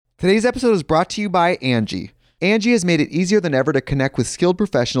Today's episode is brought to you by Angie. Angie has made it easier than ever to connect with skilled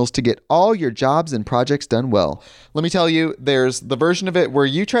professionals to get all your jobs and projects done well. Let me tell you, there's the version of it where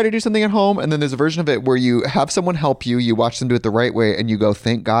you try to do something at home, and then there's a version of it where you have someone help you, you watch them do it the right way, and you go,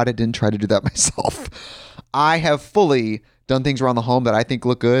 thank God I didn't try to do that myself. I have fully done things around the home that I think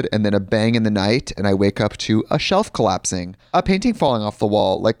look good, and then a bang in the night, and I wake up to a shelf collapsing, a painting falling off the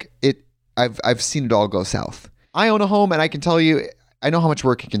wall. I've seen it all go south. I own a home, and I can tell you, I know how much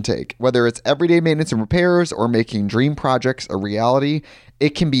work it can take. Whether it's everyday maintenance and repairs or making dream projects a reality,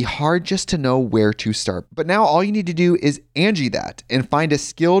 it can be hard just to know where to start. But now all you need to do is Angie that and find a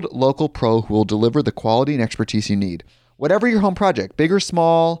skilled local pro who will deliver the quality and expertise you need. Whatever your home project, big or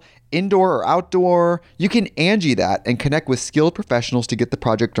small, indoor or outdoor, you can Angie that and connect with skilled professionals to get the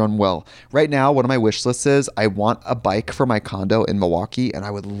project done well. Right now, one of my wish lists is I want a bike for my condo in Milwaukee, and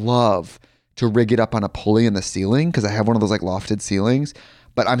I would love to rig it up on a pulley in the ceiling because I have one of those like lofted ceilings,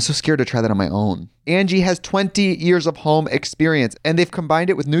 but I'm so scared to try that on my own. Angie has 20 years of home experience, and they've combined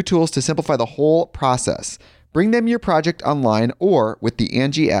it with new tools to simplify the whole process. Bring them your project online or with the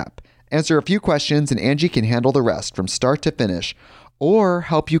Angie app. Answer a few questions and Angie can handle the rest from start to finish, or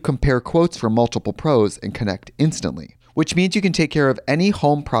help you compare quotes from multiple pros and connect instantly, which means you can take care of any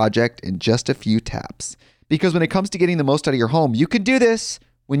home project in just a few taps. Because when it comes to getting the most out of your home, you can do this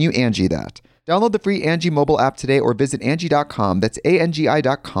when you Angie that. Download the free Angie mobile app today or visit Angie.com. That's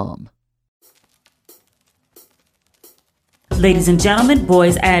ANGI.com. Ladies and gentlemen,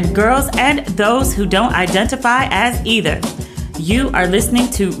 boys and girls, and those who don't identify as either, you are listening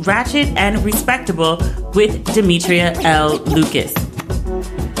to Ratchet and Respectable with Demetria L. Lucas.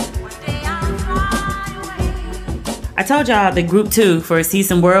 I told y'all that Group 2 for See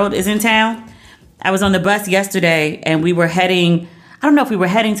Some World is in town. I was on the bus yesterday and we were heading, I don't know if we were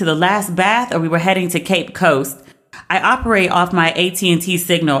heading to the Last Bath or we were heading to Cape Coast. I operate off my AT&T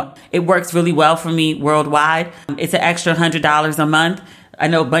signal. It works really well for me worldwide. It's an extra $100 a month. I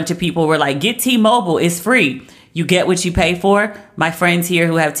know a bunch of people were like, get T-Mobile, it's free. You get what you pay for. My friends here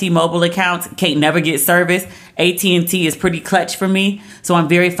who have T-Mobile accounts can't never get service. AT&T is pretty clutch for me, so I'm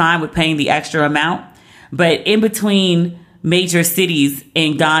very fine with paying the extra amount. But in between major cities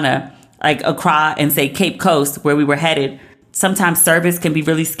in Ghana, like Accra and say Cape Coast, where we were headed, sometimes service can be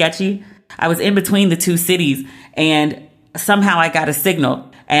really sketchy. I was in between the two cities and somehow I got a signal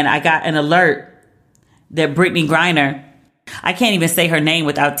and I got an alert that Brittany Griner, I can't even say her name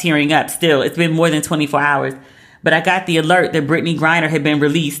without tearing up still. It's been more than 24 hours. But I got the alert that Brittany Griner had been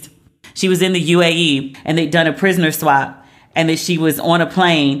released. She was in the UAE and they'd done a prisoner swap and that she was on a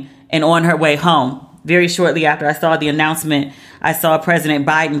plane and on her way home. Very shortly after I saw the announcement, I saw President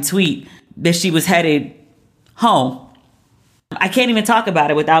Biden tweet that she was headed home. I can't even talk about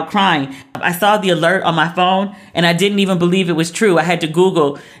it without crying. I saw the alert on my phone and I didn't even believe it was true. I had to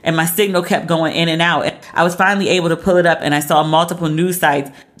Google and my signal kept going in and out. I was finally able to pull it up and I saw multiple news sites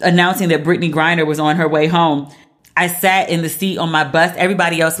announcing that Brittany Griner was on her way home. I sat in the seat on my bus.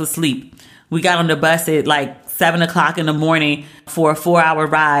 Everybody else was asleep. We got on the bus at like 7 o'clock in the morning for a 4-hour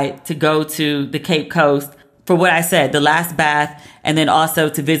ride to go to the Cape Coast for what I said, the Last Bath, and then also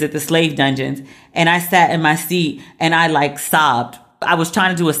to visit the slave dungeons. And I sat in my seat and I like sobbed. I was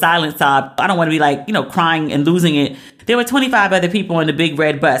trying to do a silent sob. I don't want to be like, crying and losing it. There were 25 other people on the big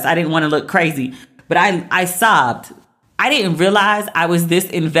red bus. I didn't want to look crazy, but I sobbed. I didn't realize I was this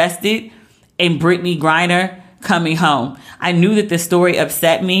invested in Brittany Griner coming home. I knew that the story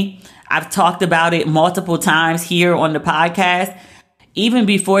upset me. I've talked about it multiple times here on the podcast. Even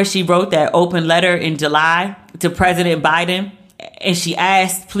before she wrote that open letter in July to President Biden, and she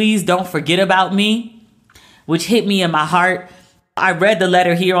asked, please don't forget about me, which hit me in my heart. I read the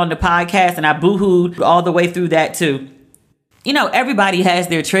letter here on the podcast and I boohooed all the way through that too. Everybody has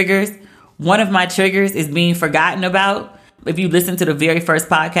their triggers. One of my triggers is being forgotten about. If you listen to the very first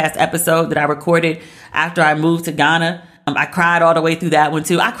podcast episode that I recorded after I moved to Ghana, I cried all the way through that one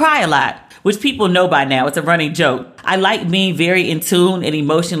too. I cry a lot, which people know by now. It's a running joke. I like being very in tune and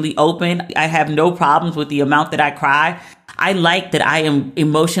emotionally open. I have no problems with the amount that I cry. I like that I am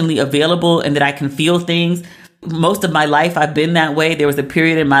emotionally available and that I can feel things. Most of my life, I've been that way. There was a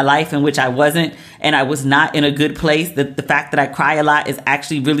period in my life in which I wasn't, and I was not in a good place. The fact that I cry a lot is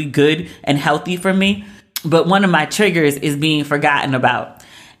actually really good and healthy for me. But one of my triggers is being forgotten about.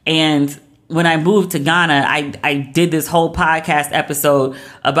 And when I moved to Ghana, I did this whole podcast episode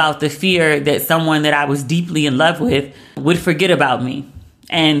about the fear that someone that I was deeply in love with would forget about me.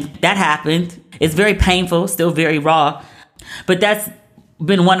 And that happened. It's very painful, still very raw. But that's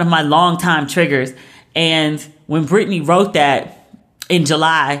been one of my longtime triggers. And when Brittany wrote that in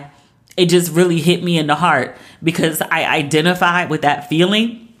July, it just really hit me in the heart because I identified with that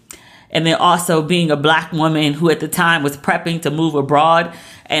feeling. And then also being a Black woman who at the time was prepping to move abroad.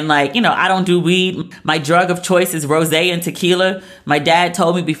 And like, I don't do weed. My drug of choice is rosé and tequila. My dad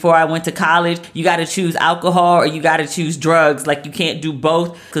told me before I went to college, you got to choose alcohol or you got to choose drugs. Like you can't do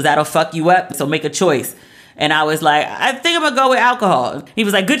both because that'll fuck you up. So make a choice. And I was like, I think I'm going to go with alcohol. He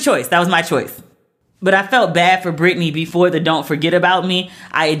was like, good choice. That was my choice. But I felt bad for Brittany before the Don't Forget About Me.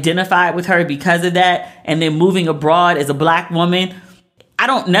 I identified with her because of that. And then moving abroad as a Black woman, I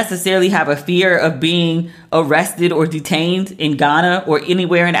don't necessarily have a fear of being arrested or detained in Ghana or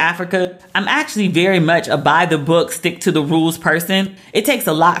anywhere in Africa. I'm actually very much a by the book, stick to the rules person. It takes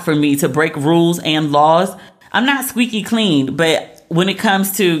a lot for me to break rules and laws. I'm not squeaky clean, but when it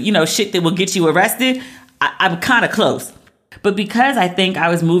comes to, shit that will get you arrested, I'm kind of close. But because I think I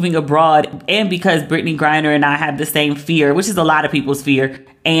was moving abroad and because Brittany Griner and I have the same fear, which is a lot of people's fear,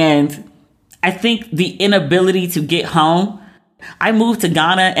 and I think the inability to get home, I moved to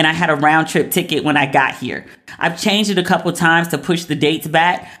Ghana and I had a round trip ticket when I got here. I've changed it a couple times to push the dates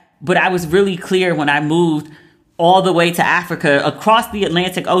back, but I was really clear when I moved all the way to Africa across the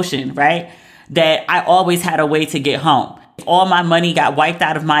Atlantic Ocean, right? That I always had a way to get home. All my money got wiped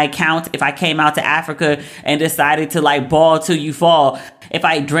out of my account if I came out to Africa and decided to like ball till you fall. If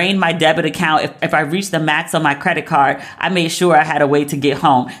I drained my debit account, if I reached the max on my credit card, I made sure I had a way to get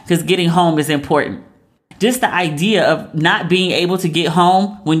home because getting home is important. Just the idea of not being able to get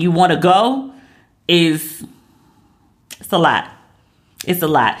home when you want to go it's a lot. It's a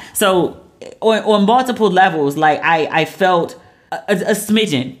lot. So on multiple levels, like I felt a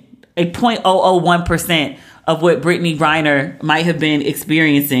smidgen, a 0.001% of what Brittany Griner might have been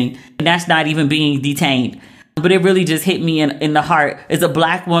experiencing. And that's not even being detained. But it really just hit me in the heart. As a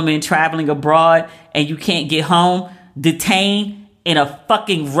Black woman traveling abroad and you can't get home, detained in a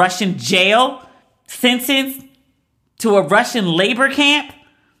fucking Russian jail, sentenced to a Russian labor camp.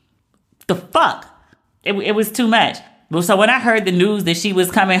 The fuck? It was too much. So when I heard the news that she was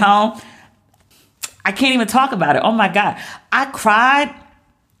coming home, I can't even talk about it. Oh my God. I cried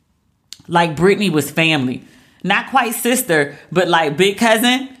like Brittany was family. Not quite sister, but like big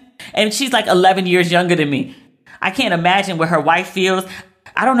cousin. And she's like 11 years younger than me. I can't imagine what her wife feels.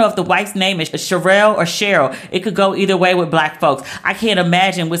 I don't know if the wife's name is Sherelle or Cheryl. It could go either way with Black folks. I can't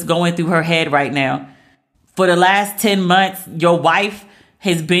imagine what's going through her head right now. For the last 10 months, your wife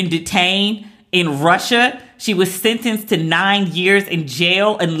has been detained in Russia. She was sentenced to 9 years in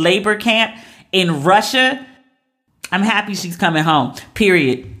jail and labor camp in Russia. I'm happy she's coming home.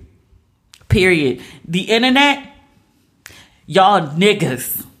 Period. The internet, y'all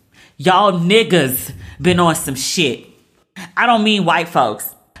niggas been on some shit. I don't mean white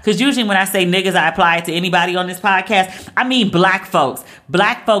folks. Because usually when I say niggas, I apply it to anybody on this podcast. I mean Black folks.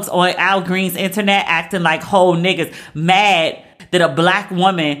 Black folks on Al Green's internet acting like whole niggas, mad that a Black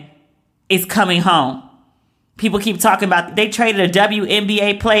woman is coming home. People keep talking about they traded a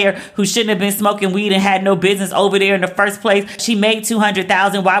WNBA player who shouldn't have been smoking weed and had no business over there in the first place. She made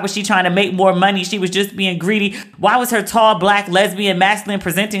 $200,000. Why was she trying to make more money? She was just being greedy. Why was her tall, Black, lesbian, masculine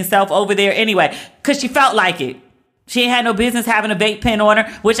presenting self over there anyway? Because she felt like it. She ain't had no business having a vape pen on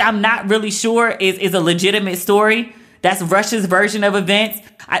her, which I'm not really sure is a legitimate story. That's Russia's version of events.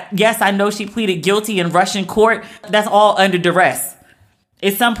 Yes, I know she pleaded guilty in Russian court. That's all under duress.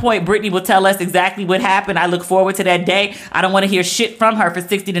 At some point, Brittany will tell us exactly what happened. I look forward to that day. I don't want to hear shit from her for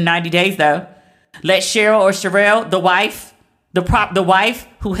 60 to 90 days, though. Let Cheryl or Sherelle, the wife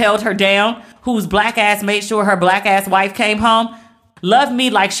who held her down, whose Black ass made sure her Black ass wife came home, love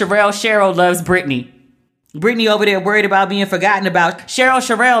me like Cheryl loves Brittany. Brittany over there worried about being forgotten about.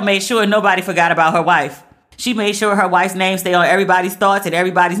 Sherelle made sure nobody forgot about her wife. She made sure her wife's name stay on everybody's thoughts and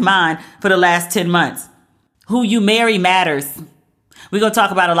everybody's mind for the last 10 months. Who you marry matters. We're going to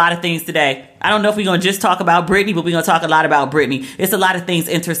talk about a lot of things today. I don't know if we're going to just talk about Brittany, but we're going to talk a lot about Brittany. It's a lot of things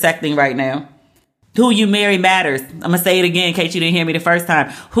intersecting right now. Who you marry matters. I'm going to say it again in case you didn't hear me the first time.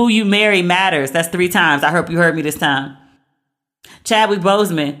 Who you marry matters. That's 3 times. I hope you heard me this time. Chadwick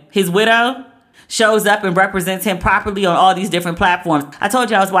Boseman, his widow, shows up and represents him properly on all these different platforms. I told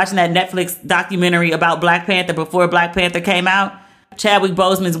you I was watching that Netflix documentary about Black Panther before Black Panther came out. Chadwick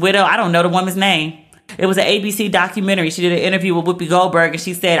Boseman's widow, I don't know the woman's name. It was an ABC documentary. She did an interview with Whoopi Goldberg and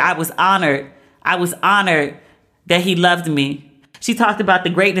she said, I was honored that he loved me. She talked about the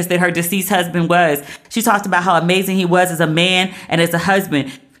greatness that her deceased husband was. She talked about how amazing he was as a man and as a husband.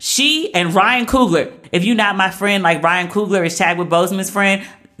 She and Ryan Coogler, if you're not my friend like Ryan Coogler is Chadwick Boseman's friend,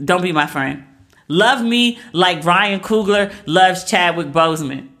 don't be my friend. Love me like Ryan Coogler loves Chadwick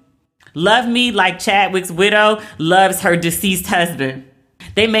Boseman. Love me like Chadwick's widow loves her deceased husband.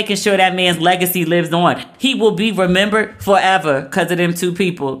 They making sure that man's legacy lives on. He will be remembered forever because of them 2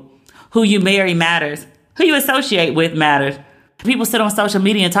 people. Who you marry matters. Who you associate with matters. People sit on social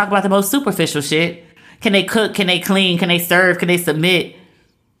media and talk about the most superficial shit. Can they cook? Can they clean? Can they serve? Can they submit?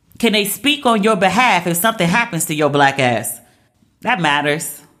 Can they speak on your behalf if something happens to your black ass? That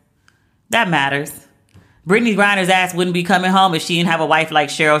matters. That matters. Brittany Griner's ass wouldn't be coming home if she didn't have a wife like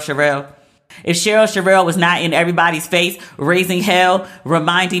Cheryl Sherrill. If Cheryl Sherrill was not in everybody's face, raising hell,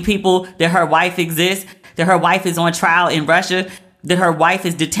 reminding people that her wife exists, that her wife is on trial in Russia, that her wife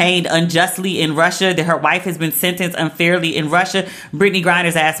is detained unjustly in Russia, that her wife has been sentenced unfairly in Russia, Brittany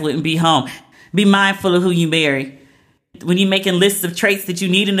Griner's ass wouldn't be home. Be mindful of who you marry. When you're making lists of traits that you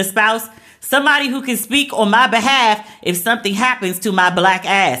need in a spouse, somebody who can speak on my behalf if something happens to my black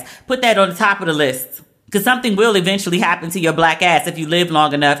ass. Put that on the top of the list. Because something will eventually happen to your black ass if you live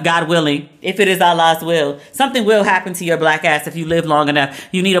long enough, God willing, if it is Allah's will. Something will happen to your black ass if you live long enough.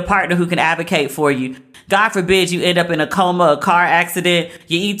 You need a partner who can advocate for you. God forbid you end up in a coma, a car accident,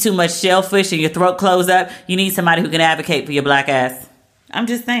 you eat too much shellfish and your throat close up. You need somebody who can advocate for your black ass. I'm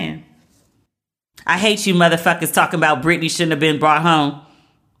just saying. I hate you motherfuckers talking about Britney shouldn't have been brought home.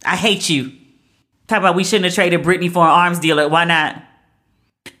 I hate you. Talk about we shouldn't have traded Britney for an arms dealer. Why not?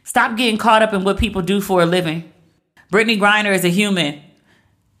 Stop getting caught up in what people do for a living. Brittany Griner is a human.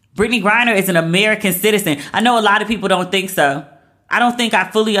 Brittany Griner is an American citizen. I know a lot of people don't think so. I don't think I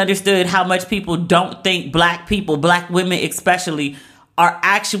fully understood how much people don't think black people, black women especially, are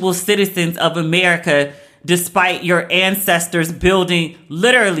actual citizens of America, despite your ancestors building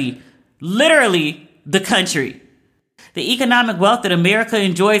literally the country. The economic wealth that America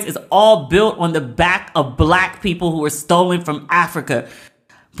enjoys is all built on the back of black people who were stolen from Africa.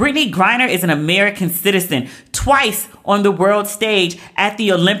 Brittany Griner is an American citizen, twice on the world stage at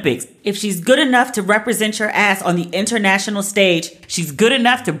the Olympics. If she's good enough to represent your ass on the international stage, she's good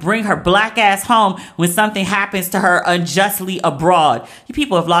enough to bring her black ass home when something happens to her unjustly abroad. You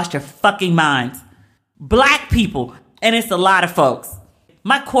people have lost your fucking minds. Black people, and it's a lot of folks.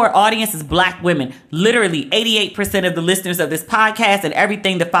 My core audience is black women. Literally 88% of the listeners of this podcast and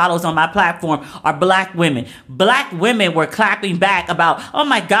everything that follows on my platform are black women. Black women were clapping back about, oh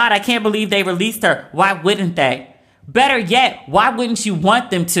my God, I can't believe they released her. Why wouldn't they? Better yet, why wouldn't you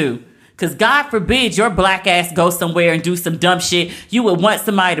want them to? Because God forbid your black ass go somewhere and do some dumb shit. You would want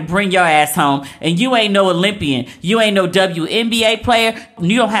somebody to bring your ass home. And you ain't no Olympian. You ain't no WNBA player.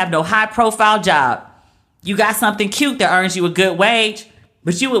 You don't have no high profile job. You got something cute that earns you a good wage.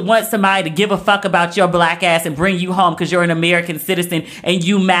 But you would want somebody to give a fuck about your black ass and bring you home because you're an American citizen and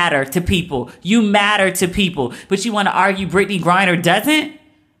you matter to people. You matter to people. But you want to argue Brittany Griner doesn't?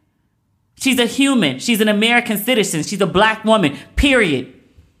 She's a human. She's an American citizen. She's a black woman, period.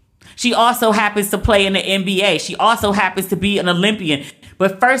 She also happens to play in the NBA. She also happens to be an Olympian.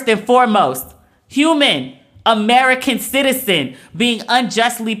 But first and foremost, human, American citizen being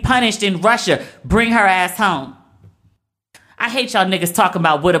unjustly punished in Russia. Bring her ass home. I hate y'all niggas talking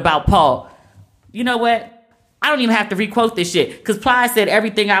about what about Paul. You know what? I don't even have to requote this shit because Plies said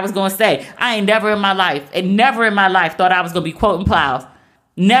everything I was going to say. I ain't never in my life and never in my life thought I was going to be quoting Plies.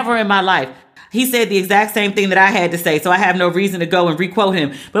 Never in my life. He said the exact same thing that I had to say, so I have no reason to go and requote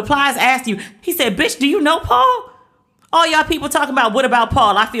him. But Plies asked you, he said, bitch, do you know Paul? All y'all people talking about what about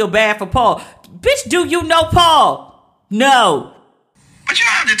Paul? I feel bad for Paul. Bitch, do you know Paul? No. But you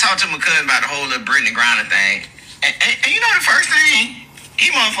don't have to talk to my cousin about the whole little Brittany Griner thing. And you know the first thing he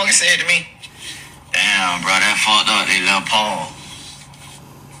motherfucker said to me? Damn, bro, that fucked up. They love Paul.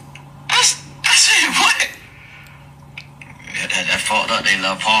 I said, what? That fucked up. They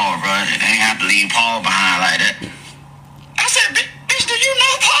love Paul, bro. They ain't have to leave Paul behind like that. I said, bitch, do you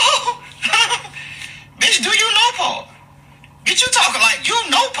know Paul? Bitch, do you know Paul? Bitch, you talking like you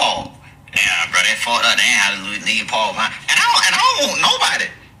know Paul. Damn, bro, that fucked up. They ain't have to leave Paul behind. And I don't want nobody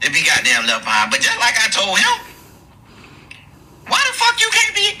to be goddamn left behind. But just like I told him, why the fuck you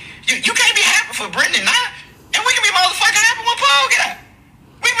can't be happy for Brittany now? And we can be motherfucking happy when Paul get out.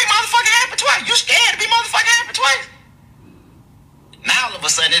 We can be motherfucking happy twice. You scared to be motherfucking happy twice? Now all of a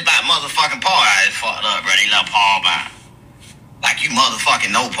sudden it's about motherfucking Paul. I just fucked up, bro. They love Paul by. Like you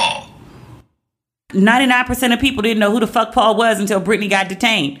motherfucking know Paul. 99% of people didn't know who the fuck Paul was until Brittany got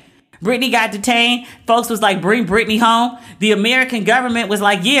detained. Brittany got detained. Folks was like, bring Brittany home. The American government was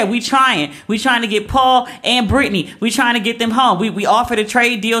like, yeah, we trying. We trying to get Paul and Brittany. We trying to get them home. We offered a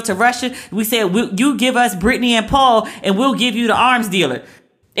trade deal to Russia. We said, you give us Brittany and Paul and we'll give you the arms dealer.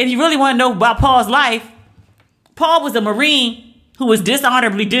 If you really want to know about Paul's life, Paul was a Marine who was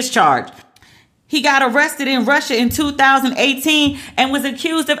dishonorably discharged. He got arrested in Russia in 2018 and was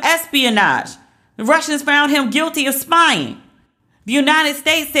accused of espionage. The Russians found him guilty of spying. The United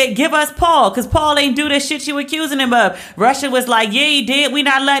States said, give us Paul, because Paul ain't do the shit you accusing him of. Russia was like, yeah, he did. We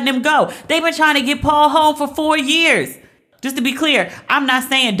not letting him go. They've been trying to get Paul home for 4 years. Just to be clear, I'm not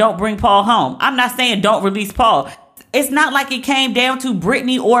saying don't bring Paul home. I'm not saying don't release Paul. It's not like it came down to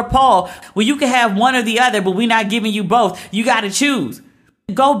Brittany or Paul, where you can have one or the other, but we're not giving you both. You got to choose.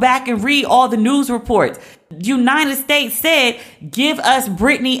 Go back and read all the news reports. United States said, give us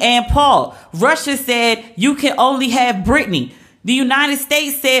Brittany and Paul. Russia said, you can only have Brittany. The United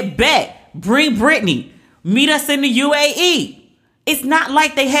States said, bet, bring Brittany. Meet us in the UAE. It's not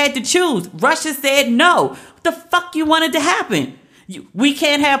like they had to choose. Russia said no. What the fuck you wanted to happen? We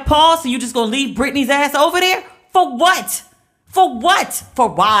can't have Paul, so you just gonna leave Brittany's ass over there? For what? For what? For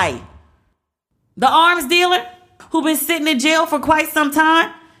why? The arms dealer who been sitting in jail for quite some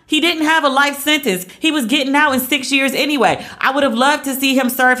time, he didn't have a life sentence. He was getting out in 6 years anyway. I would have loved to see him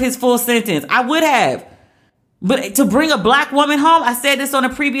serve his full sentence. I would have. But to bring a black woman home, I said this on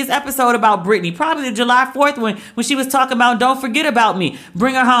a previous episode about Brittany, probably the July 4th when she was talking about don't forget about me.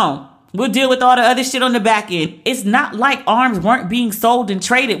 Bring her home. We'll deal with all the other shit on the back end. It's not like arms weren't being sold and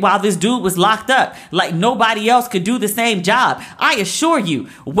traded while this dude was locked up. Like nobody else could do the same job. I assure you,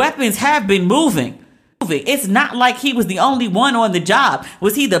 weapons have been moving. It's not like he was the only one on the job.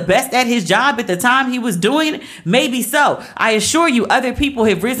 Was he the best at his job at the time he was doing it? Maybe so. I assure you other people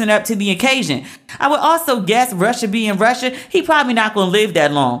have risen up to the occasion. I would also guess Russia being Russia, he probably not going to live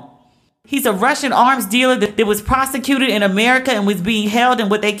that long. He's a Russian arms dealer that was prosecuted in America and was being held in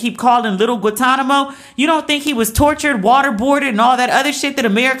what they keep calling Little Guantanamo. You don't think he was tortured, waterboarded, and all that other shit that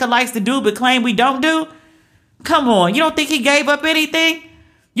America likes to do but claim we don't do? Come on. You don't think he gave up anything?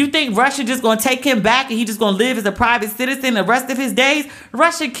 You think Russia just going to take him back and he just going to live as a private citizen the rest of his days?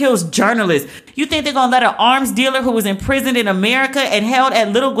 Russia kills journalists. You think they're going to let an arms dealer who was imprisoned in America and held at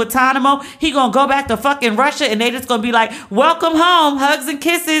Little Guantanamo, he going to go back to fucking Russia and they just going to be like, welcome home, hugs and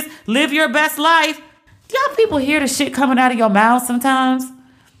kisses, live your best life? Do y'all people hear the shit coming out of your mouth sometimes?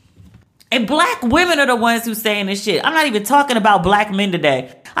 And black women are the ones who saying this shit. I'm not even talking about black men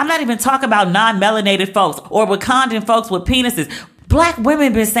today. I'm not even talking about non-melanated folks or Wakandan folks with penises. Black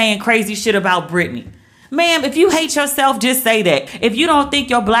women been saying crazy shit about Brittany. Ma'am, if you hate yourself, just say that. If you don't think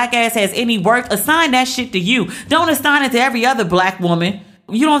your black ass has any worth, assign that shit to you. Don't assign it to every other black woman.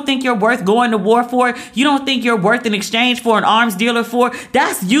 You don't think you're worth going to war for? You don't think you're worth an exchange for an arms dealer for?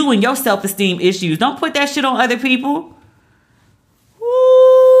 That's you and your self-esteem issues. Don't put that shit on other people.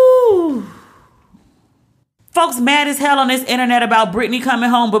 Woo. Folks mad as hell on this internet about Brittany coming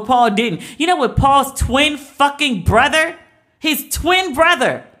home, but Paul didn't. You know what Paul's twin fucking brother, his twin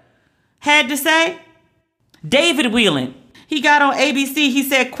brother, had to say? David Whelan. He got on ABC. He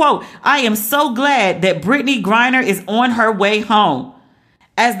said, quote, I am so glad that Brittany Griner is on her way home.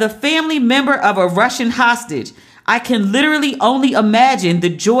 As the family member of a Russian hostage, I can literally only imagine the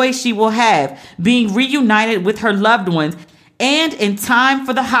joy she will have being reunited with her loved ones and in time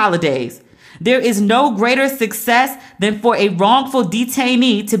for the holidays. There is no greater success than for a wrongful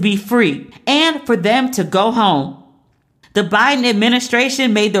detainee to be free and for them to go home. The Biden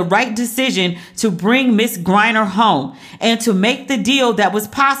administration made the right decision to bring Miss Griner home and to make the deal that was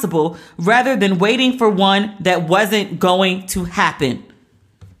possible rather than waiting for one that wasn't going to happen.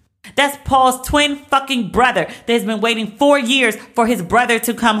 That's Paul's twin fucking brother that has been waiting 4 years for his brother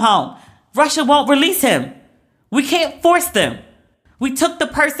to come home. Russia won't release him. We can't force them. We took the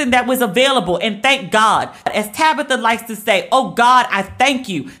person that was available, and thank God. As Tabitha likes to say, oh God, I thank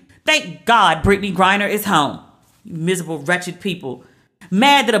you. Thank God Brittany Griner is home. You miserable, wretched people.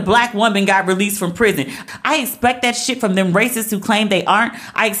 Mad that a black woman got released from prison. I expect that shit from them racists who claim they aren't.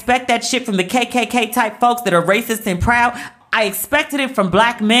 I expect that shit from the KKK type folks that are racist and proud. I expected it from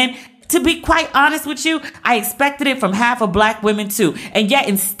black men. To be quite honest with you, I expected it from half of black women too. And yet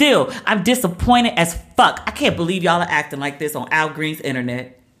and still, I'm disappointed as fuck. I can't believe y'all are acting like this on Al Green's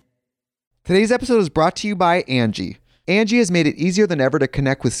internet. Today's episode is brought to you by Angie. Angie has made it easier than ever to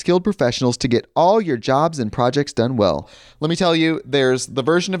connect with skilled professionals to get all your jobs and projects done well. Let me tell you, there's the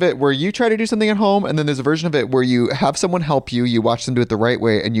version of it where you try to do something at home, and then there's a version of it where you have someone help you, you watch them do it the right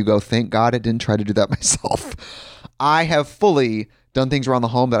way, and you go, thank God I didn't try to do that myself. I have fully done things around the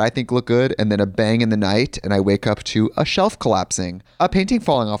home that I think look good, and then a bang in the night, and I wake up to a shelf collapsing, a painting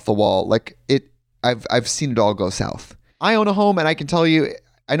falling off the wall. I've seen it all go south. I own a home, and I can tell you,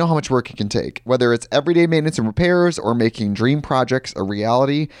 I know how much work it can take. Whether it's everyday maintenance and repairs or making dream projects a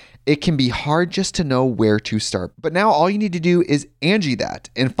reality, it can be hard just to know where to start. But now all you need to do is Angie that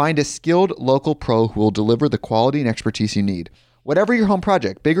and find a skilled local pro who will deliver the quality and expertise you need. Whatever your home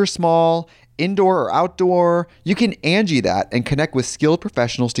project, big or small, indoor or outdoor, you can Angie that and connect with skilled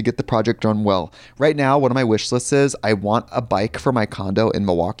professionals to get the project done well. Right now, one of my wish lists is I want a bike for my condo in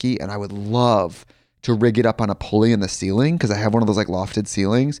Milwaukee, and I would love to rig it up on a pulley in the ceiling because I have one of those like lofted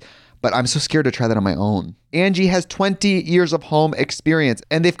ceilings, but I'm so scared to try that on my own. Angie has 20 years of home experience,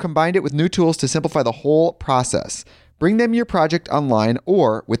 and they've combined it with new tools to simplify the whole process. Bring them your project online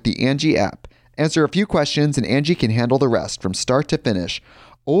or with the Angie app. Answer a few questions and Angie can handle the rest from start to finish,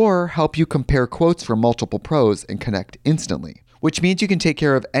 or help you compare quotes from multiple pros and connect instantly, which means you can take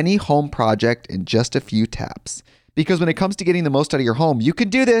care of any home project in just a few taps. Because when it comes to getting the most out of your home, you can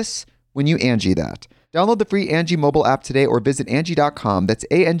do this when you Angie that. Download the free Angie mobile app today or visit Angie.com. That's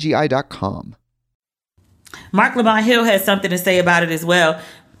ANGI.com. Mark Lamont Hill has something to say about it as well.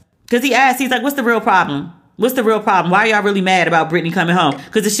 Because he asked, he's like, what's the real problem? What's the real problem? Why are y'all really mad about Brittany coming home?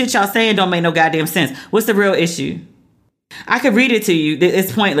 Because the shit y'all saying don't make no goddamn sense. What's the real issue? I could read it to you.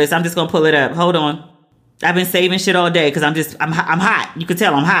 It's pointless. I'm just going to pull it up. Hold on. I've been saving shit all day because I'm hot. You can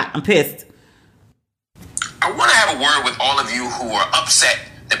tell I'm hot. I'm pissed. I want to have a word with all of you who are upset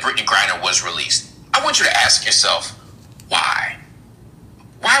that Brittany Griner was released. I want you to ask yourself, why?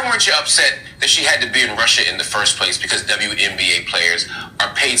 Why weren't you upset that she had to be in Russia in the first place? Because WNBA players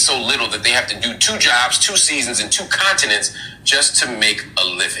are paid so little that they have to do 2 jobs, 2 seasons, and 2 continents just to make a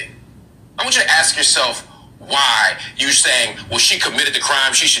living. I want you to ask yourself why you're saying, well, she committed the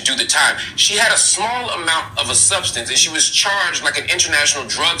crime, she should do the time. She had a small amount of a substance and she was charged like an international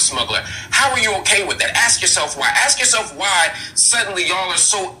drug smuggler. How are you okay with that? Ask yourself why. Ask yourself why suddenly y'all are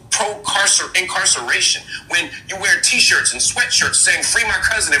so pro-incarceration when you wear t-shirts and sweatshirts saying free my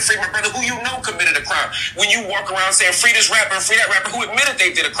cousin and free my brother who you know committed a crime. When you walk around saying free this rapper and free that rapper who admitted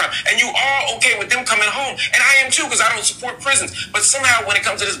they did a crime. And you are okay with them coming home. And I am too because I don't support prisons. But somehow when it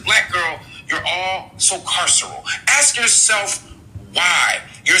comes to this black girl, you're all so carceral. Ask yourself why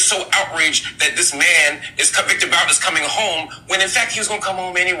you're so outraged that this man is convicted about is coming home when in fact he was going to come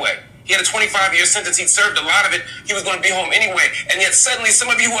home anyway. He had a 25-year sentence. He'd served a lot of it. He was going to be home anyway. And yet suddenly some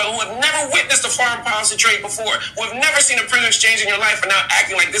of you who have never witnessed a foreign policy trade before, who have never seen a prisoner exchange in your life are now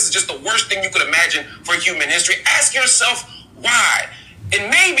acting like this is just the worst thing you could imagine for human history. Ask yourself why. And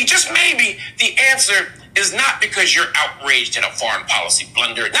maybe, just maybe, the answer is not because you're outraged at a foreign policy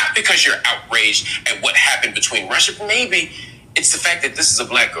blunder, not because you're outraged at what happened between Russia. Maybe it's the fact that this is a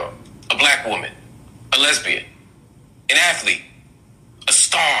black girl, a black woman, a lesbian, an athlete, a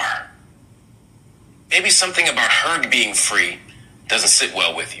star. Maybe something about her being free doesn't sit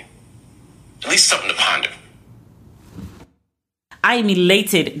well with you. At least something to ponder. I am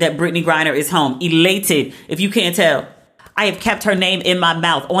elated that Brittany Griner is home. Elated, if you can't tell. I have kept her name in my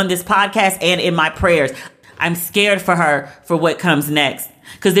mouth on this podcast and in my prayers. I'm scared for her for what comes next.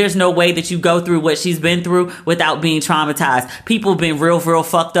 Because there's no way that you go through what she's been through without being traumatized. People have been real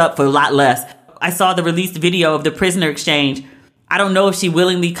fucked up for a lot less. I saw the released video of the prisoner exchange. I don't know if she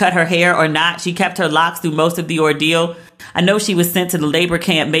willingly cut her hair or not. She kept her locks through most of the ordeal. I know she was sent to the labor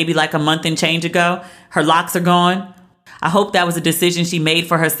camp maybe like a month and change ago. Her locks are gone. I hope that was a decision she made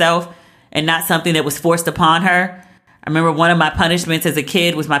for herself and not something that was forced upon her. I remember one of my punishments as a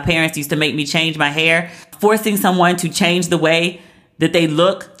kid was my parents used to make me change my hair. Forcing someone to change the way that they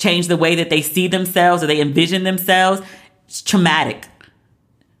look, change the way that they see themselves or they envision themselves, it's traumatic.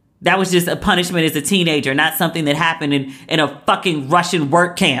 That was just a punishment as a teenager, not something that happened in a fucking Russian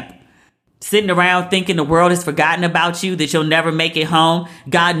work camp. Sitting around thinking the world has forgotten about you, that you'll never make it home.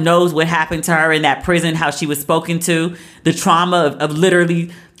 God knows what happened to her in that prison, how she was spoken to, the trauma of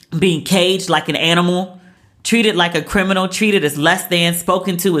literally being caged like an animal, treated like a criminal, treated as less than,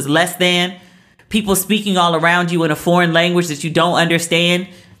 spoken to as less than, people speaking all around you in a foreign language that you don't understand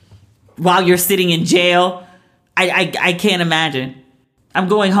while you're sitting in jail. I can't imagine. I'm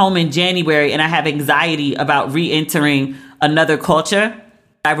going home in January and I have anxiety about re-entering another culture.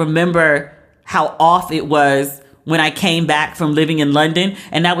 I remember how off it was when I came back from living in London,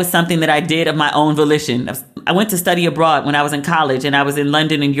 and that was something that I did of my own volition. I went to study abroad when I was in college, and I was in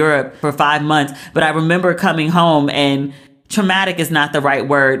London and Europe for 5 months, but I remember coming home, and traumatic is not the right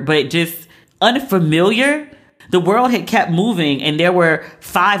word, but just unfamiliar. The world had kept moving, and there were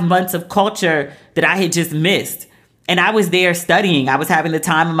 5 months of culture that I had just missed. And I was there studying. I was having the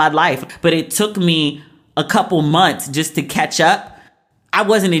time of my life, but it took me a couple months just to catch up. I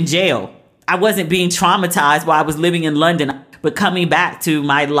wasn't in jail. I wasn't being traumatized while I was living in London, but coming back to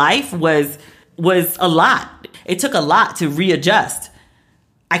my life was a lot. It took a lot to readjust.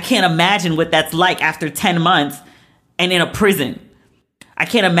 I can't imagine what that's like after 10 months and in a prison. I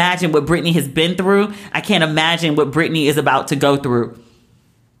can't imagine what Brittany has been through. I can't imagine what Brittany is about to go through.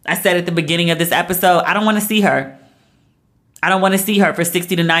 I said at the beginning of this episode, I don't want to see her. I don't want to see her for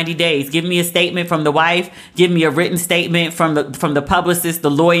 60 to 90 days. Give me a statement from the wife. Give me a written statement from the publicist, the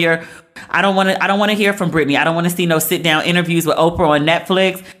lawyer. I don't want to hear from Britney. I don't want to see no sit down interviews with Oprah on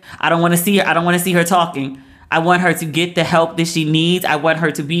Netflix. I don't want to see her. I don't want to see her talking. I want her to get the help that she needs. I want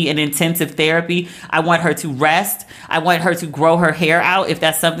her to be in intensive therapy. I want her to rest. I want her to grow her hair out if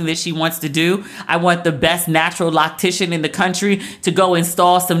that's something that she wants to do. I want the best natural loctician in the country to go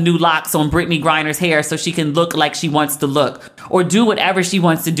install some new locks on Britney Griner's hair so she can look like she wants to look, or do whatever she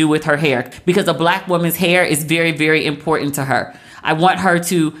wants to do with her hair, because a black woman's hair is very, very important to her. I want her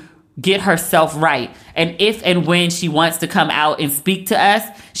to get herself right. And if and when she wants to come out and speak to us,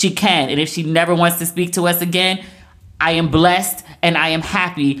 she can. And if she never wants to speak to us again, I am blessed and I am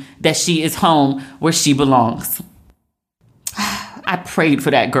happy that she is home where she belongs. I prayed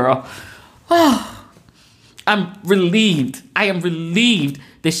for that girl. Oh, I'm relieved. I am relieved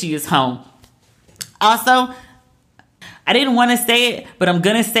that she is home. Also, I didn't want to say it, but I'm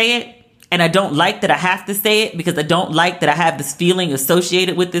going to say it. And I don't like that I have to say it, because I don't like that I have this feeling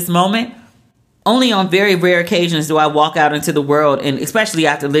associated with this moment. Only on very rare occasions do I walk out into the world, and especially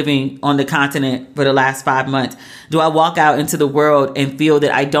after living on the continent for the last 5 months, do I walk out into the world and feel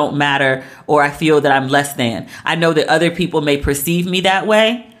that I don't matter, or I feel that I'm less than. I know that other people may perceive me that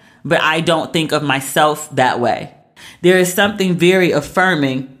way, but I don't think of myself that way. There is something very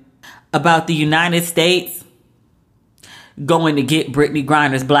affirming about the United States going to get Britney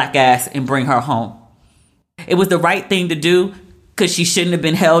Griner's black ass and bring her home. It was the right thing to do because she shouldn't have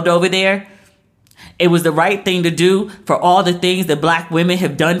been held over there. It was the right thing to do for all the things that black women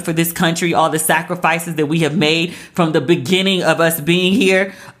have done for this country, all the sacrifices that we have made from the beginning of us being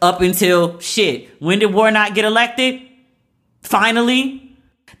here up until shit. When did Warnock get elected? Finally.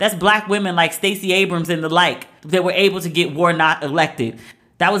 That's black women like Stacey Abrams and the like that were able to get Warnock elected.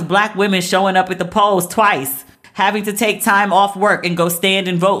 That was black women showing up at the polls twice, having to take time off work and go stand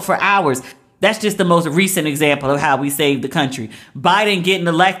and vote for hours. That's just the most recent example of how we saved the country. Biden getting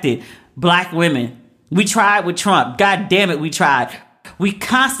elected, black women. We tried with Trump. God damn it, we tried. We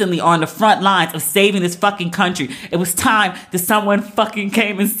constantly are on the front lines of saving this fucking country. It was time that someone fucking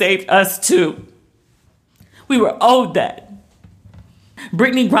came and saved us too. We were owed that.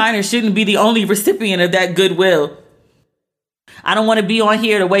 Britney Griner shouldn't be the only recipient of that goodwill. I don't want to be on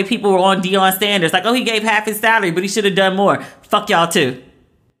here the way people were on Deion Sanders. Like, oh, he gave half his salary, but he should have done more. Fuck y'all too.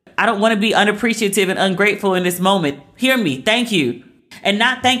 I don't want to be unappreciative and ungrateful in this moment. Hear me. Thank you. And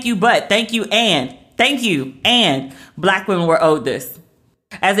not thank you, but thank you and. Thank you. And black women were owed this.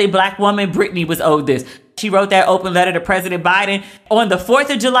 As a black woman, Britney was owed this. She wrote that open letter to President Biden on the 4th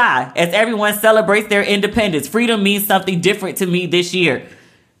of July as everyone celebrates their independence. Freedom means something different to me this year.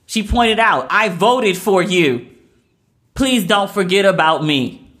 She pointed out, I voted for you. Please don't forget about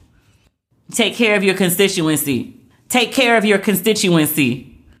me. Take care of your constituency. Take care of your constituency.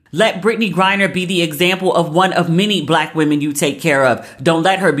 Let Britney Griner be the example of one of many black women you take care of. Don't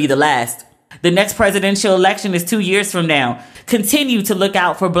let her be the last. The next presidential election is 2 years from now. Continue to look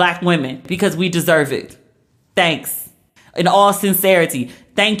out for black women because we deserve it. Thanks. In all sincerity,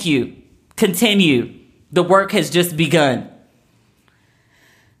 thank you. Continue. The work has just begun.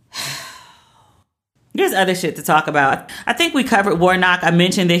 There's other shit to talk about. I think we covered Warnock. I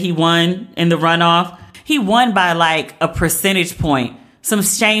mentioned that he won in the runoff. He won by like a percentage point. Some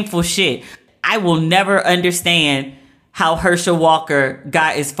shameful shit. I will never understand how Herschel Walker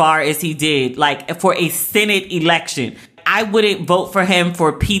got as far as he did, like for a Senate election. I wouldn't vote for him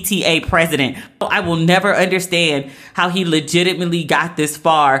for PTA president. I will never understand how he legitimately got this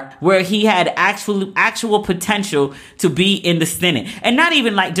far where he had actual potential to be in the Senate. And not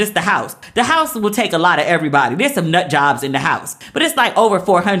even like just the House. The House will take a lot of everybody. There's some nut jobs in the House, but it's like over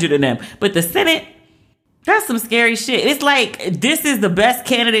 400 of them. But the Senate, that's some scary shit. It's like, this is the best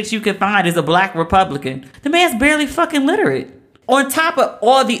candidate you can find as a black Republican. The man's barely fucking literate. On top of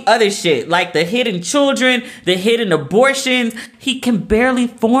all the other shit, like the hidden children, the hidden abortions, he can barely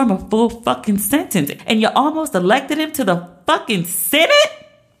form a full fucking sentence. And you almost elected him to the fucking Senate?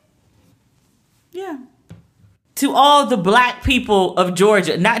 Yeah. To all the black people of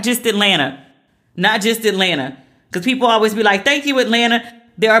Georgia, not just Atlanta. Not just Atlanta. Because people always be like, thank you, Atlanta.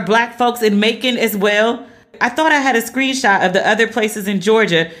 There are black folks in Macon as well. I thought I had a screenshot of the other places in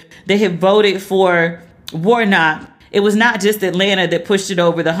Georgia that have voted for Warnock. It was not just Atlanta that pushed it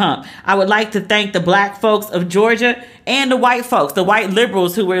over the hump. I would like to thank the black folks of Georgia and the white folks, the white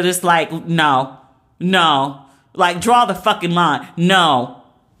liberals who were just like, no, like draw the fucking line. No.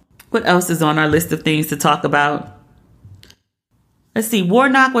 What else is on our list of things to talk about? Let's see.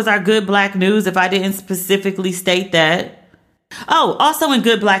 Warnock was our good black news, if I didn't specifically state that. Oh, also in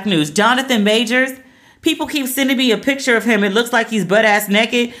good black news, Jonathan Majors, People keep sending me a picture of him. It looks like he's butt-ass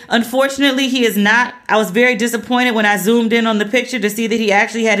naked. Unfortunately, he is not. I was very disappointed when I zoomed in on the picture to see that he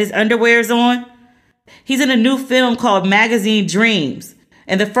actually had his underwears on. He's in a new film called Magazine Dreams,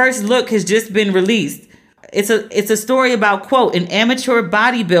 and the first look has just been released. It's a story about, quote, an amateur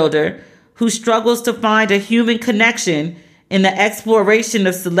bodybuilder who struggles to find a human connection in the exploration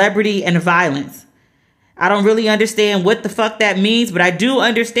of celebrity and violence. I don't really understand what the fuck that means, but I do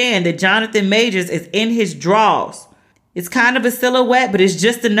understand that Jonathan Majors is in his drawers. It's kind of a silhouette, but it's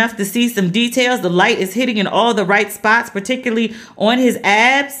just enough to see some details. The light is hitting in all the right spots, particularly on his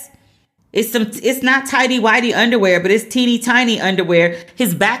abs. It's not tighty whitey underwear, but it's teeny tiny underwear.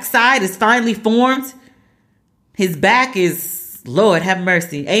 His backside is finely formed. His back is, Lord have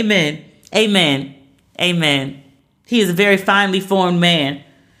mercy. Amen. Amen. Amen. He is a very finely formed man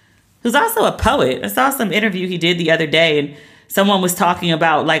who's also a poet. I saw some interview he did the other day, and someone was talking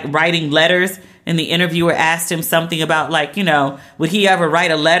about like writing letters, and the interviewer asked him something about like, you know, would he ever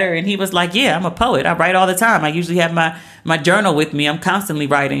write a letter? And he was like, yeah, I'm a poet. I write all the time. I usually have my journal with me. I'm constantly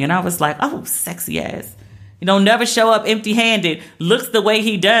writing. And I was like, oh, sexy ass. You know, never show up empty-handed, looks the way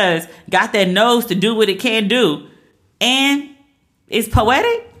he does, got that nose to do what it can do, and is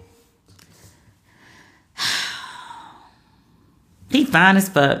poetic. He fine as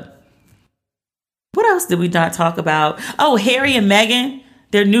fuck. What else did we not talk about? Oh, Harry and Meghan,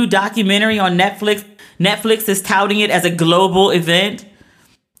 their new documentary on Netflix. Netflix is touting it as a global event.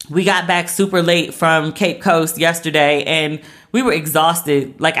 We got back super late from Cape Coast yesterday, and we were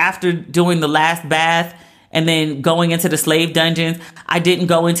exhausted. Like after doing the last bath and then going into the slave dungeons, I didn't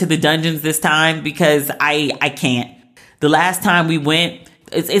go into the dungeons this time because I can't. The last time we went,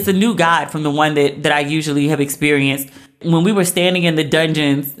 it's a new guide from the one that I usually have experienced. When we were standing in the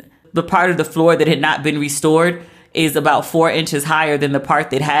dungeons, the part of the floor that had not been restored is about 4 inches higher than the part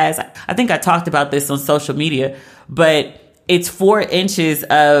that has. I think I talked about this on social media, but it's 4 inches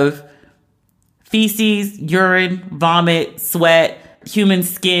of feces, urine, vomit, sweat, human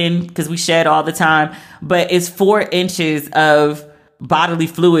skin, because we shed all the time. But it's 4 inches of bodily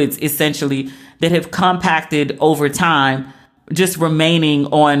fluids, essentially, that have compacted over time, just remaining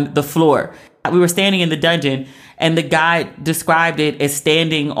on the floor. We were standing in the dungeon, and the guy described it as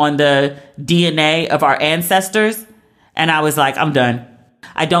standing on the DNA of our ancestors. And I was like, I'm done.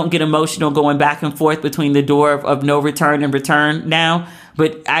 I don't get emotional going back and forth between the door of no return and return now,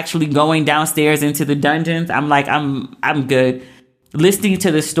 but actually going downstairs into the dungeons, I'm like, I'm good. Listening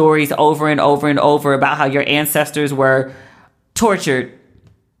to the stories over and over and over about how your ancestors were tortured,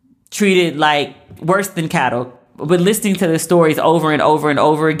 treated like worse than cattle. But listening to the stories over and over and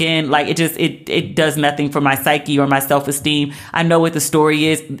over again, like it does nothing for my psyche or my self-esteem. I know what the story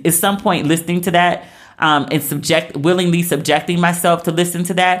is. At some point, listening to that and willingly subjecting myself to listen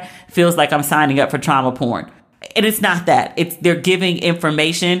to that feels like I'm signing up for trauma porn. And it's not that. They're giving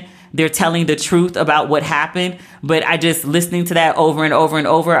information. They're telling the truth about what happened. But I just listening to that over and over and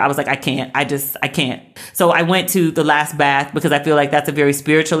over, I was like, I can't. I can't. So I went to the last bath because I feel like that's a very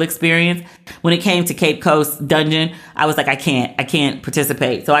spiritual experience. When it came to Cape Coast dungeon, I was like, I can't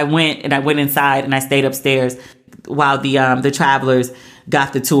participate. So I went inside and I stayed upstairs while the travelers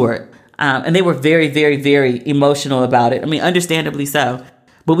got the tour. And they were very, very, very emotional about it. I mean, understandably so.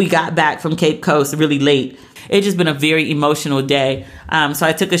 But we got back from Cape Coast really late. It's just been a very emotional day. So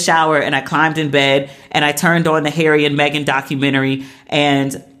I took a shower and I climbed in bed and I turned on the Harry and Meghan documentary.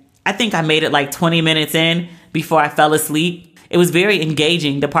 And I think I made it like 20 minutes in before I fell asleep. It was very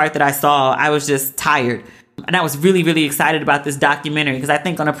engaging, the part that I saw. I was just tired. And I was really, really excited about this documentary because I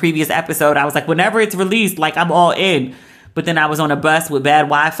think on a previous episode, I was like, whenever it's released, like I'm all in. But then I was on a bus with bad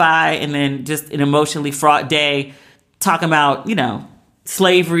Wi-Fi and then just an emotionally fraught day talking about, you know,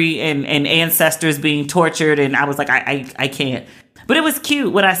 slavery and ancestors being tortured. And I was like, I can't. But it was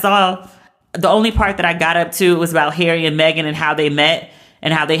cute when I saw. The only part that I got up to was about Harry and Meghan and how they met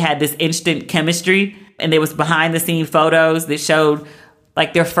and how they had this instant chemistry. And there was behind the scene photos that showed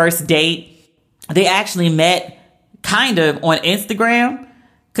like their first date. They actually met kind of on Instagram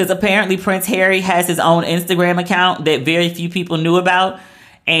because apparently Prince Harry has his own Instagram account that very few people knew about.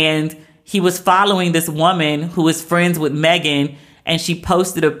 And he was following this woman who was friends with Meghan. And she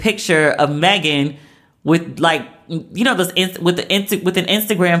posted a picture of Meghan with like, you know, with an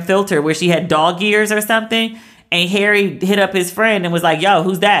Instagram filter where she had dog ears or something. And Harry hit up his friend and was like, yo,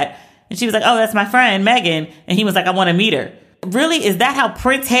 who's that? And she was like, oh, that's my friend, Meghan. And he was like, I want to meet her. Really? Is that how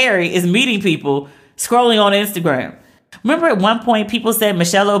Prince Harry is meeting people? Scrolling on Instagram. Remember at one point people said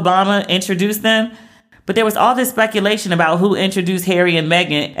Michelle Obama introduced them? But there was all this speculation about who introduced Harry and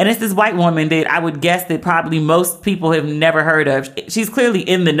Meghan. And it's this white woman that I would guess that probably most people have never heard of. She's clearly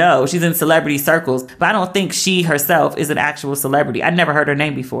in the know. She's in celebrity circles. But I don't think she herself is an actual celebrity. I'd never heard her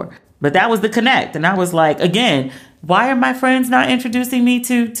name before. But that was the connect. And I was like, again, why are my friends not introducing me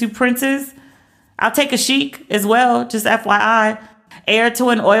to princes? I'll take a chic as well, just FYI. Heir to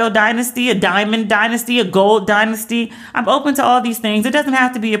an oil dynasty, a diamond dynasty, a gold dynasty. I'm open to all these things. It doesn't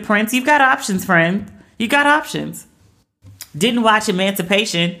have to be a prince. You've got options, friend. You got options. Didn't watch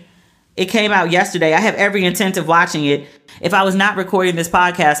Emancipation. It came out yesterday. I have every intent of watching it. If I was not recording this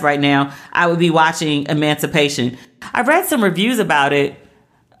podcast right now, I would be watching Emancipation. I read some reviews about it.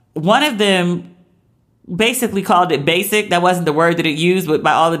 One of them basically called it basic. That wasn't the word that it used, but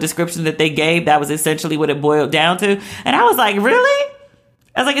by all the descriptions that they gave, that was essentially what it boiled down to. And I was like, really?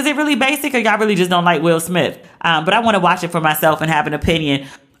 I was like, is it really basic, or y'all really just don't like Will Smith? But I want to watch it for myself and have an opinion.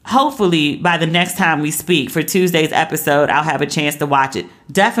 Hopefully by the next time we speak for Tuesday's episode, I'll have a chance to watch it.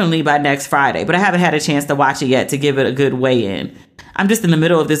 Definitely by next Friday, but I haven't had a chance to watch it yet to give it a good weigh in. I'm just in the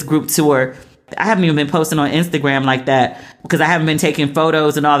middle of this group tour. I haven't even been posting on Instagram like that because I haven't been taking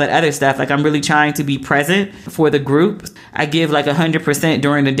photos and all that other stuff. Like, I'm really trying to be present for the group. I give like 100%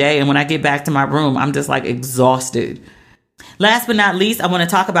 during the day. And when I get back to my room, I'm just like exhausted. Last but not least, I want to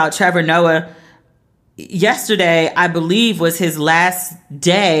talk about Trevor Noah. Yesterday, I believe, was his last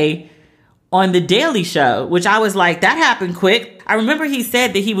day on The Daily Show, which I was like, that happened quick. I remember he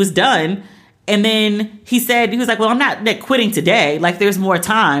said that he was done. And then he was like, well, I'm not quitting today. Like, there's more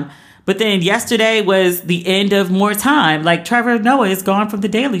time. But then yesterday was the end of more time. Like, Trevor Noah is gone from The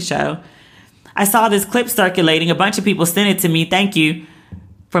Daily Show. I saw this clip circulating. A bunch of people sent it to me. Thank you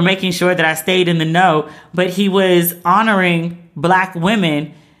for making sure that I stayed in the know. But he was honoring Black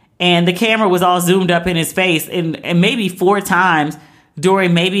women, and the camera was all zoomed up in his face. And maybe 4 times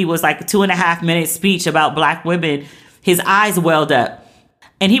during maybe was like a 2.5 minute speech about Black women, his eyes welled up.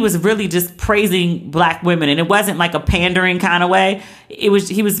 And he was really just praising Black women. And it wasn't like a pandering kind of way. He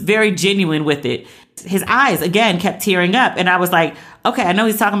was very genuine with it. His eyes, again, kept tearing up. And I was like, okay, I know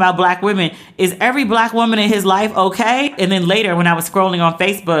he's talking about Black women. Is every Black woman in his life okay? And then later, when I was scrolling on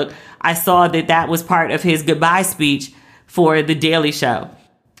Facebook, I saw that was part of his goodbye speech for The Daily Show.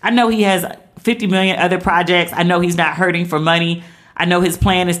 I know he has 50 million other projects. I know he's not hurting for money. I know his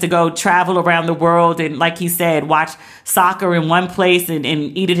plan is to go travel around the world and, like he said, watch soccer in one place and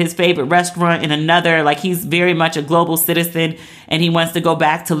eat at his favorite restaurant in another. Like, he's very much a global citizen and he wants to go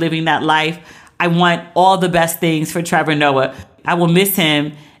back to living that life. I want all the best things for Trevor Noah. I will miss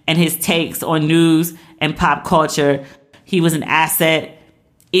him and his takes on news and pop culture. He was an asset,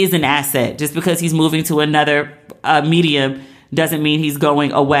 is an asset. Just because he's moving to another medium doesn't mean he's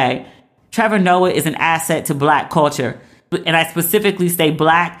going away. Trevor Noah is an asset to Black culture. And I specifically say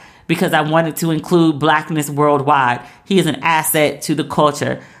Black because I wanted to include Blackness worldwide. He is an asset to the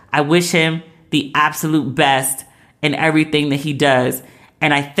culture. I wish him the absolute best in everything that he does.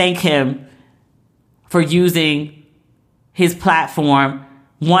 And I thank him for using his platform,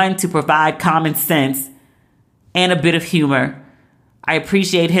 one, to provide common sense and a bit of humor. I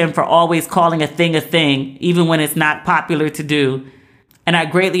appreciate him for always calling a thing, even when it's not popular to do. And I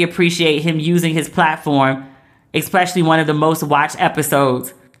greatly appreciate him using his platform, especially one of the most watched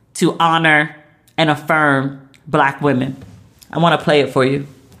episodes, to honor and affirm Black women. I want to play it for you.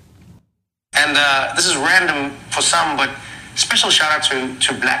 And this is random for some, but special shout out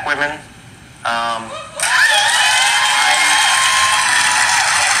to Black women.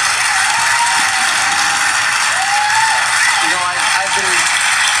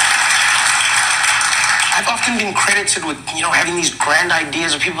 I've often been credited with, having these grand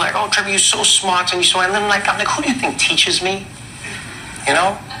ideas of people like, oh, Trevor, you're so smart and I'm like, who do you think teaches me?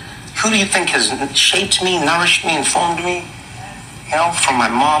 Who do you think has shaped me, nourished me, informed me? From my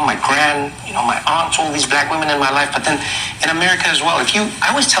mom, my gran, my aunts, all these Black women in my life, but then in America as well. I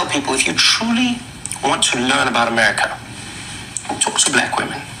always tell people, if you truly want to learn about America, talk to Black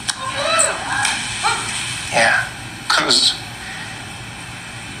women. Yeah, because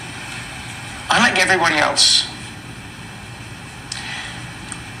unlike everybody else,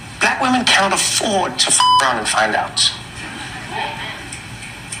 Black women cannot afford to around and find out.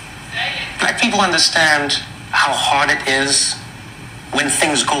 Black people understand how hard it is when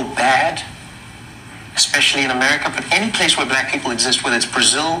things go bad, especially in America, but any place where Black people exist, whether it's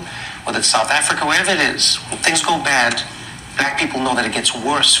Brazil, whether it's South Africa, wherever it is, when things go bad, Black people know that it gets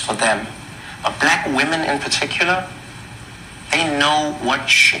worse for them. But Black women in particular, they know what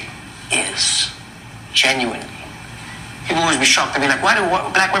shit is, genuinely. People always be shocked. They'll be like, why do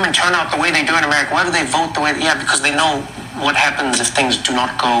Black women turn out the way they do in America? Why do they vote the way? Yeah, because they know what happens if things do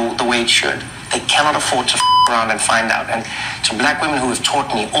not go the way it should. They cannot afford to around and find out. And to black women who have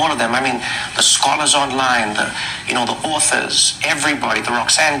taught me, all of them, I mean, the scholars online, the authors, everybody, the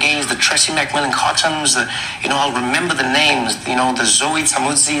Roxane Gays, the Tressie McMillan Cottons, I'll remember the names, the Zoe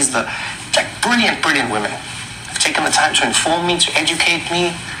Tamudzis, like brilliant, brilliant women have taken the time to inform me, to educate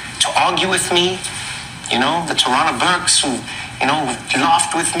me, to argue with me, the Tarana Burks who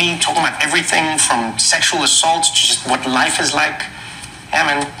laughed with me, talking about everything from sexual assault to just what life is like. Yeah,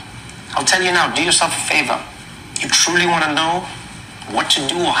 man, I'll tell you now, do yourself a favor. You truly want to know what to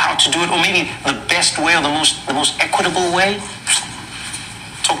do or how to do it, or maybe the best way or the most equitable way?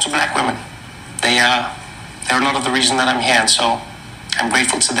 Talk to black women. They're a lot of the reason that I'm here, and so I'm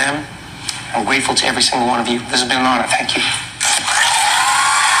grateful to them. I'm grateful to every single one of you. This has been an honor. Thank you.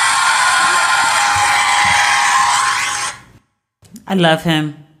 I love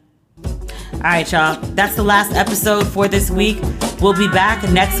him. All right, y'all. That's the last episode for this week. We'll be back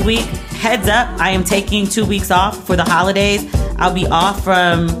next week. Heads up, I am taking 2 weeks off for the holidays. I'll be off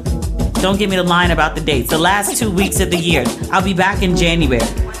from, don't give me the line about the dates, the last 2 weeks of the year. I'll be back in January.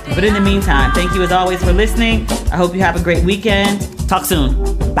 But in the meantime, thank you as always for listening. I hope you have a great weekend. Talk soon.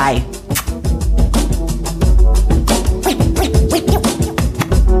 Bye.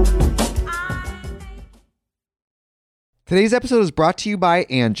 Today's episode is brought to you by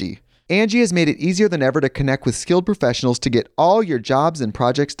Angie. Angie has made it easier than ever to connect with skilled professionals to get all your jobs and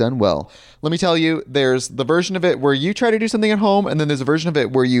projects done well. Let me tell you, there's the version of it where you try to do something at home, and then there's a version of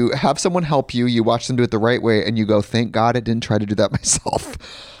it where you have someone help you, you watch them do it the right way, and you go, thank God I didn't try to do that myself.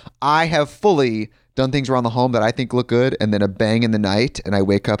 I have fully done things around the home that I think look good, and then a bang in the night, and I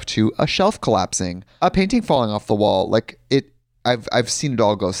wake up to a shelf collapsing, a painting falling off the wall. I've seen it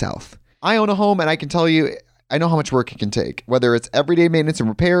all go south. I own a home, and I can tell you, I know how much work it can take. Whether it's everyday maintenance and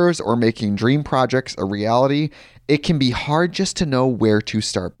repairs or making dream projects a reality, it can be hard just to know where to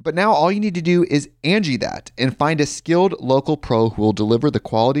start. But now all you need to do is Angie that and find a skilled local pro who will deliver the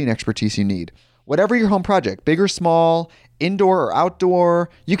quality and expertise you need. Whatever your home project, big or small, indoor or outdoor,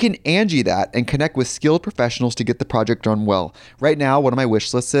 you can Angie that and connect with skilled professionals to get the project done well. Right now, one of my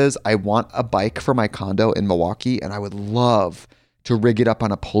wish lists is I want a bike for my condo in Milwaukee, and I would love to rig it up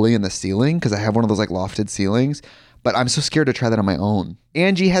on a pulley in the ceiling because I have one of those lofted ceilings, but I'm so scared to try that on my own.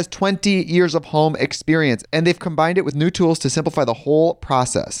 Angie has 20 years of home experience, and they've combined it with new tools to simplify the whole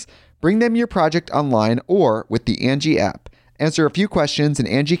process. Bring them your project online or with the Angie app. Answer a few questions and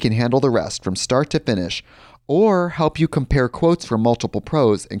Angie can handle the rest from start to finish, or help you compare quotes from multiple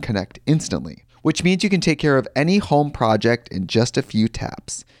pros and connect instantly, which means you can take care of any home project in just a few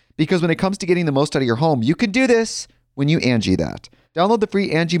taps. Because when it comes to getting the most out of your home, you can do this when you Angie that. Download the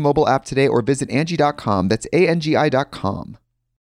free Angie mobile app today or visit Angie.com. That's ANGI.com.